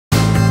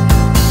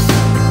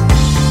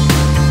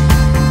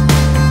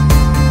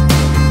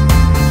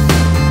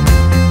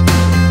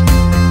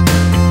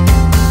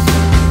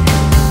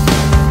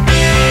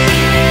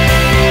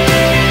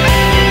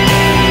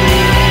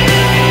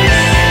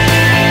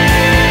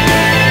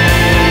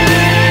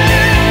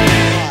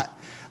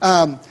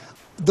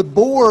The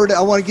board,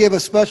 I want to give a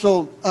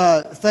special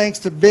thanks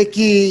to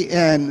Vicki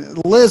and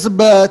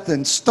Elizabeth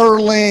and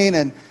Sterling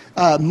and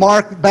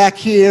Mark back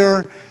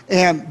here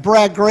and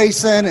Brad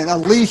Grayson and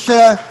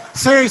Alicia.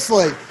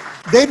 Seriously,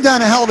 they've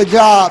done a hell of a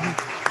job.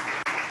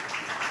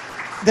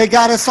 They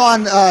got us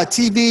on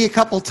TV a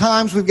couple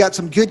times. We've got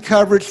some good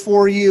coverage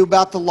for you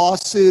about the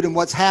lawsuit and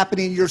what's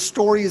happening. Your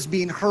story is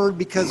being heard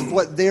because of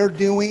what they're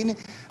doing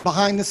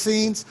behind the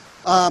scenes.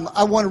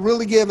 I want to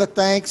really give a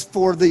thanks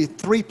for the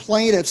 3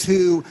 plaintiffs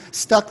who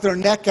stuck their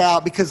neck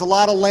out, because a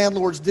lot of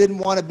landlords didn't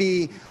want to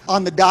be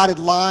on the dotted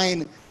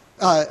line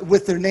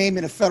with their name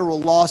in a federal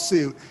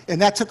lawsuit.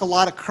 And that took a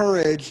lot of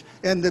courage.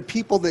 And the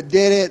people that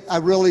did it, I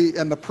really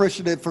am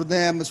appreciative for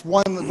them. It's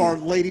one of our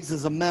ladies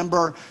is a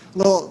member,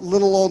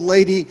 little old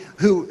lady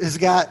who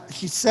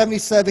she's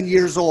 77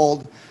 years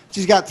old.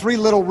 She's got 3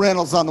 little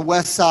rentals on the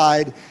west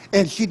side,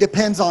 and she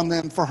depends on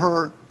them for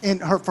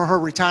her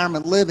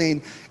retirement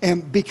living.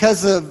 And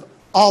because of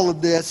all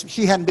of this,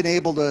 she hadn't been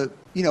able to,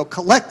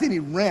 collect any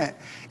rent.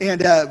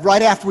 And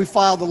right after we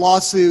filed the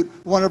lawsuit,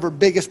 one of her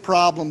biggest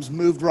problems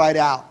moved right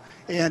out.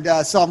 And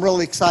so I'm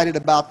really excited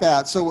about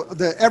that. So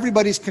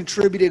everybody's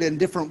contributed in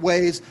different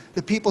ways.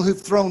 The people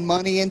who've thrown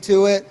money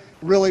into it,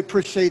 really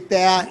appreciate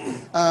that.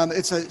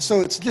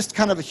 So it's just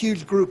kind of a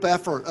huge group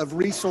effort of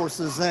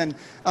resources. And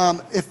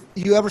if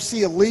you ever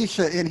see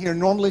Alicia in here,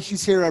 normally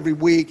she's here every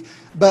week,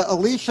 but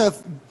Alicia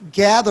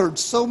gathered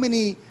so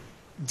many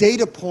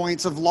data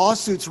points of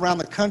lawsuits around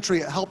the country.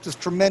 It helped us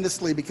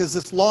tremendously, because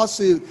this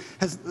lawsuit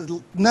has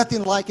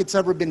nothing like it's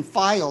ever been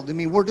filed. I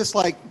mean, we're just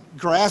like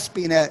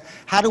grasping at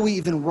how do we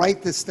even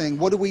write this thing?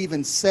 What do we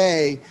even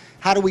say?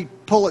 How do we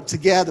pull it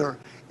together?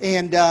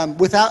 And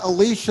without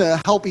Alicia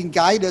helping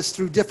guide us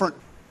through different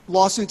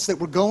lawsuits that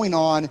were going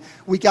on,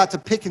 we got to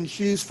pick and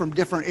choose from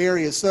different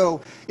areas. So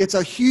it's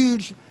a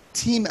huge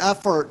team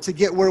effort to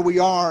get where we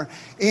are.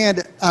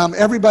 And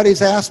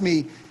everybody's asked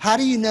me, how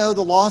do you know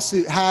the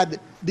lawsuit had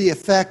the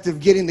effect of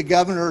getting the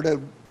governor to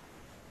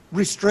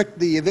restrict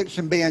the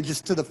eviction ban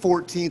just to the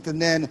 14th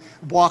and then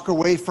walk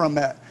away from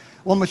it?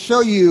 Well, I'm going to show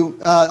you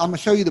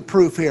the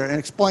proof here and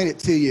explain it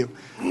to you.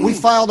 We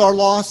filed our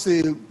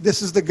lawsuit.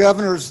 This is the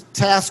governor's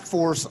task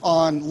force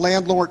on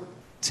landlord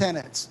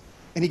tenants.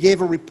 And he gave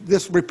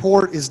this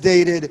report is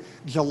dated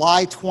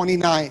July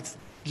 29th.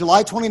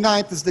 July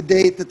 29th is the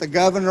date that the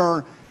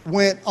governor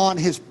went on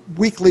his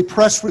weekly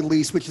press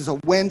release, which is a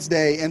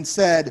Wednesday, and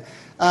said,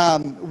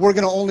 we're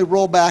going to only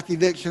roll back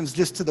evictions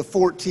just to the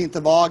 14th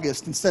of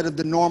August instead of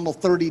the normal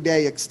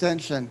 30-day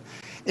extension.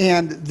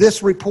 And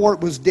this report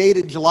was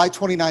dated July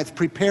 29th,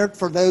 prepared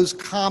for those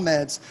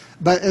comments.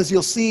 But as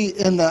you'll see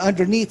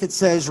underneath, it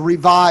says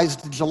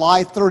revised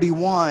July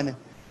 31,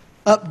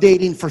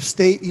 updating for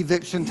state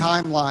eviction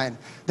timeline.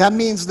 That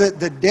means that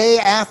the day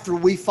after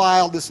we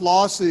filed this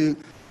lawsuit,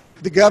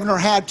 the governor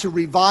had to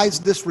revise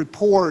this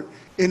report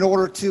in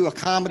order to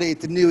accommodate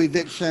the new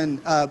eviction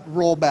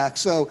rollback.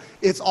 So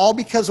it's all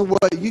because of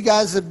what you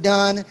guys have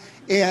done,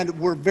 and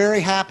we're very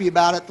happy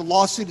about it. The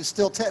lawsuit is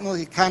still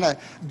technically kind of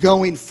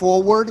going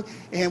forward,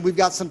 and we've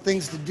got some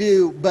things to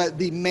do, but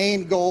the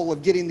main goal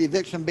of getting the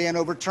eviction ban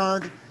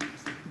overturned,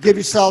 give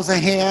yourselves a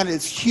hand,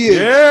 it's huge.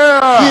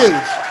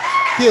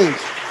 Yeah! Huge, huge.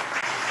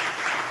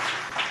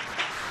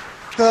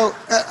 So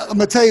I'm going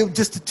to tell you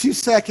just 2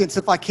 seconds,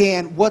 if I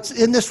can, what's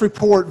in this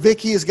report.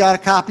 Vicki has got a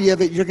copy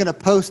of it. You're going to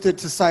post it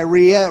to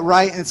Syria,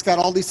 right? And it's got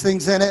all these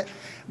things in it.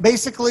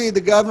 Basically,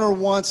 the governor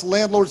wants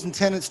landlords and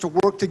tenants to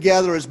work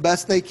together as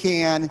best they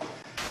can.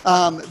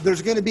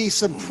 There's going to be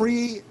some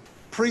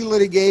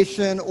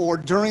pre-litigation or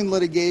during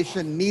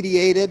litigation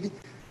mediated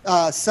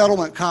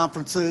settlement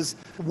conferences.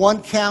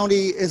 One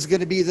county is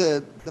going to be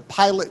the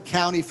pilot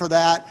county for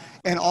that,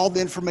 and all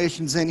the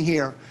information's in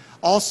here.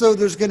 Also,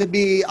 there's going to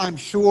be, I'm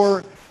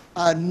sure,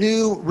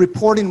 new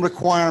reporting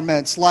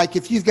requirements, like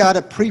if you've got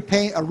a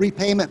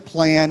repayment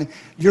plan,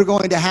 you're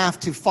going to have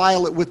to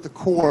file it with the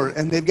court,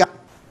 and they've got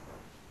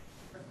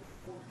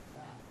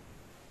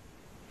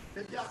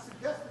suggested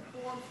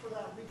forms for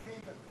that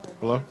repayment plan.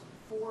 Hello?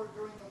 For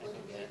during the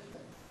litigation.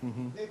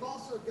 Mm-hmm. They've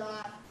also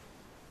got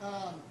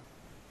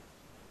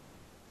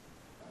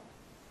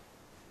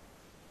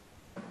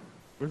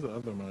where's the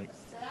other mic?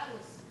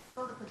 Status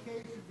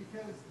certification,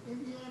 because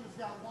Indiana's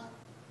got one.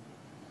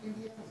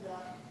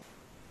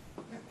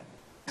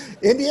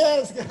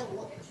 Indiana's got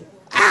one.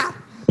 Ah!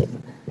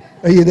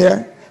 Are you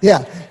there?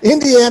 Yeah.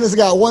 Indiana's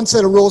got one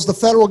set of rules. The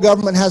federal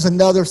government has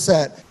another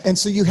set. And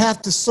so you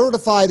have to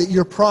certify that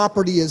your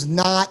property is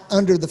not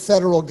under the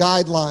federal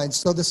guidelines.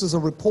 So this is a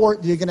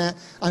report you're going to,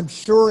 I'm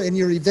sure in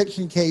your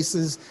eviction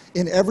cases,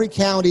 in every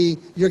county,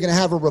 you're going to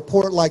have a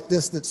report like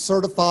this that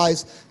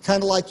certifies,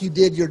 kind of like you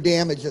did your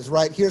damages,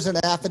 right? Here's an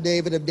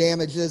affidavit of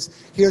damages.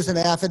 Here's an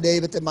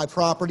affidavit that my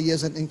property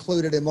isn't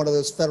included in one of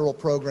those federal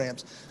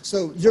programs.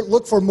 So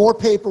look for more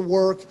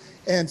paperwork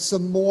and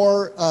some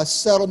more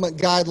settlement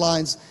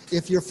guidelines.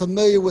 If you're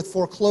familiar with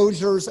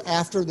foreclosures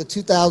after the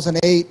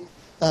 2008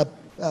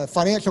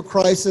 financial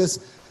crisis,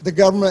 the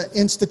government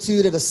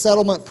instituted a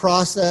settlement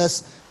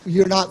process.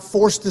 You're not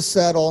forced to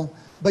settle.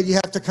 but you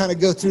have to kind of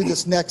go through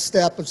this next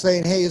step of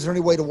saying, hey, is there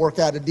any way to work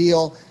out a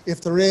deal?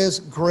 If there is,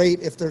 great.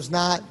 If there's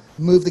not,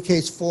 move the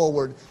case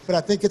forward. But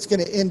I think it's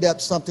going to end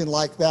up something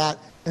like that,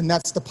 and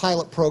that's the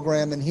pilot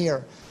program in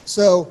here.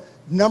 So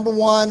number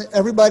one,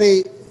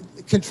 everybody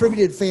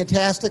contributed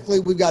fantastically.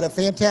 We've got a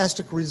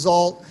fantastic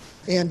result,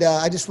 and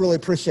I just really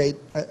appreciate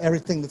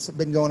everything that's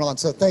been going on.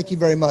 So thank you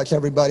very much,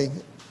 everybody.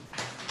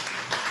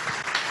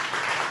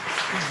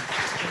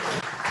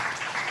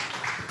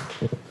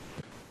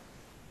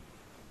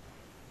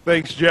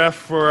 Thanks, Jeff,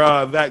 for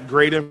that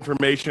great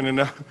information.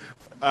 And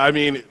I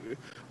mean,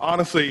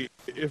 honestly,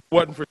 if it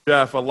wasn't for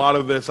Jeff, a lot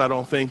of this I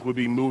don't think would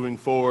be moving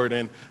forward.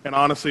 And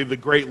honestly, the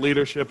great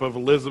leadership of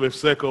Elizabeth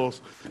Sickles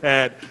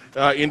at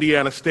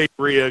Indiana State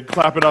REIA,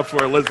 clap it up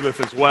for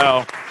Elizabeth as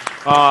well.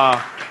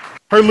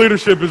 Her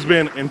leadership has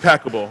been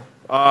impeccable.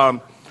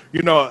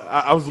 You know,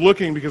 I was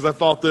looking because I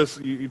thought this,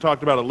 you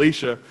talked about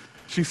Alicia.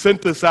 She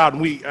sent this out,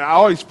 and I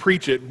always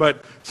preach it,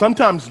 but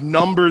sometimes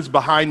numbers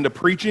behind the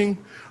preaching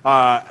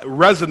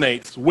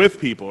resonates with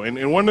people.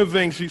 And one of the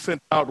things she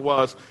sent out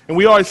was, and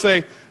we always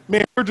say,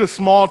 man, we're just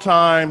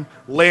small-time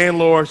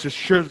landlords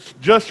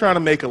just trying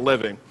to make a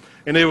living.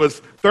 And it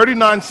was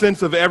 39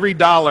 cents of every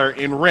dollar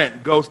in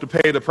rent goes to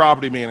pay the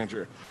property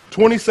manager.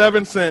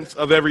 27 cents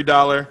of every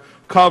dollar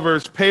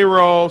covers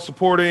payroll,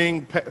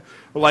 supporting,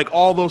 like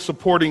all those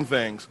supporting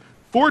things.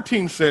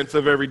 14 cents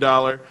of every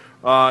dollar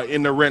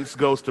in the rents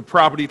goes to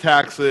property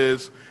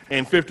taxes,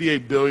 and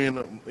 $58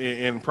 billion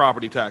in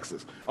property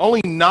taxes.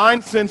 Only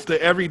 9 cents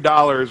to every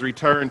dollar is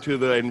returned to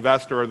the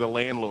investor or the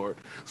landlord.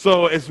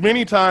 So as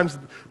many times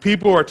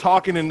people are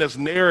talking in this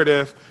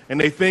narrative and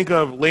they think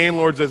of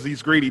landlords as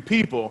these greedy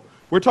people,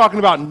 we're talking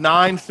about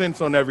 9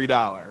 cents on every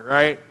dollar,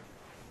 right?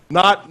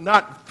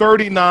 Not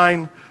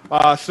 39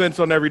 cents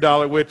on every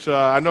dollar, which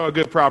I know a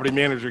good property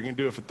manager can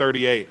do it for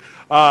 38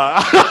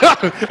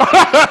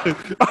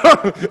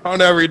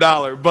 on every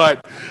dollar.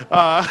 But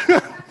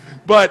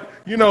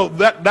you know,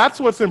 that's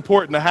what's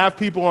important, to have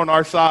people on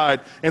our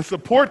side and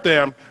support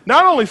them.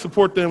 Not only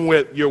support them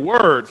with your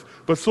words,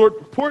 but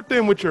support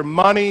them with your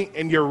money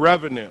and your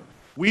revenue.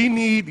 We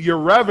need your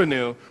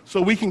revenue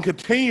so we can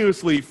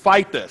continuously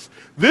fight this.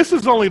 This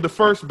is only the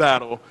first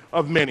battle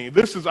of many.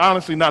 This is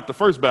honestly not the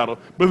first battle,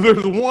 but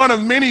there's one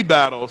of many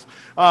battles.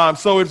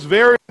 So it's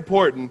very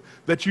important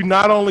that you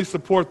not only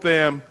support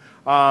them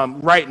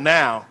right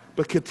now,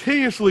 but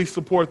continuously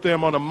support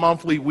them on a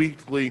monthly,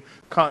 weekly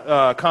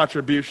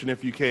contribution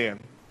if you can.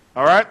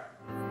 All right?